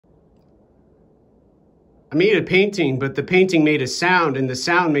I made a painting, but the painting made a sound, and the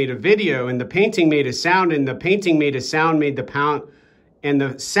sound made a video, and the painting made a sound, and the painting made a sound, made the pound, and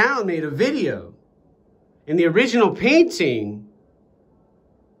the sound made a video. And the original painting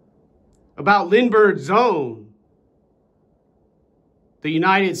about Lindbergh's Zone, the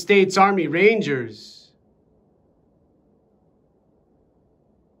United States Army Rangers,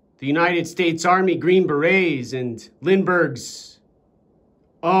 the United States Army Green Berets, and Lindbergh's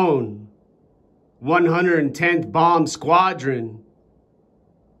own 110th Bomb Squadron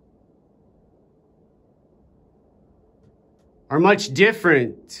are much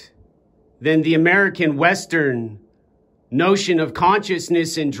different than the American Western notion of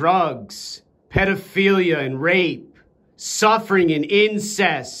consciousness and drugs, pedophilia and rape, suffering and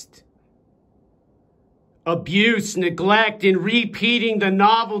incest, abuse, neglect, and repeating the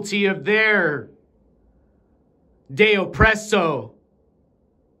novelty of their de oppresso,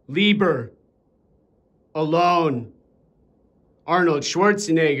 liber, alone. Arnold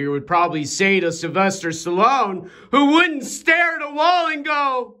Schwarzenegger would probably say to Sylvester Stallone, who wouldn't stare at a wall and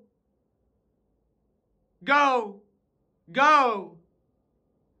go, go, go.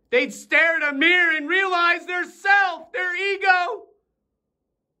 They'd stare at a mirror and realize their self, their ego,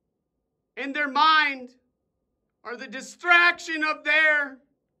 and their mind are the distraction of their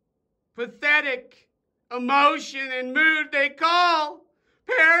pathetic emotion and mood they call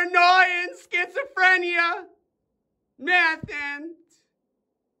paranoia and schizophrenia, meth, and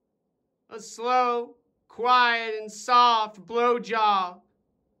a slow, quiet, and soft blowjob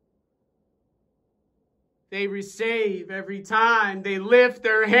they receive every time they lift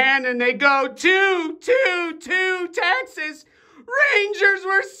their hand and they go, "Two, Texas Rangers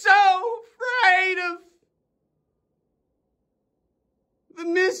were so afraid of the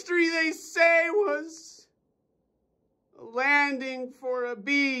mystery they say was a landing for a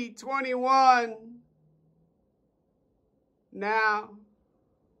B-21. Now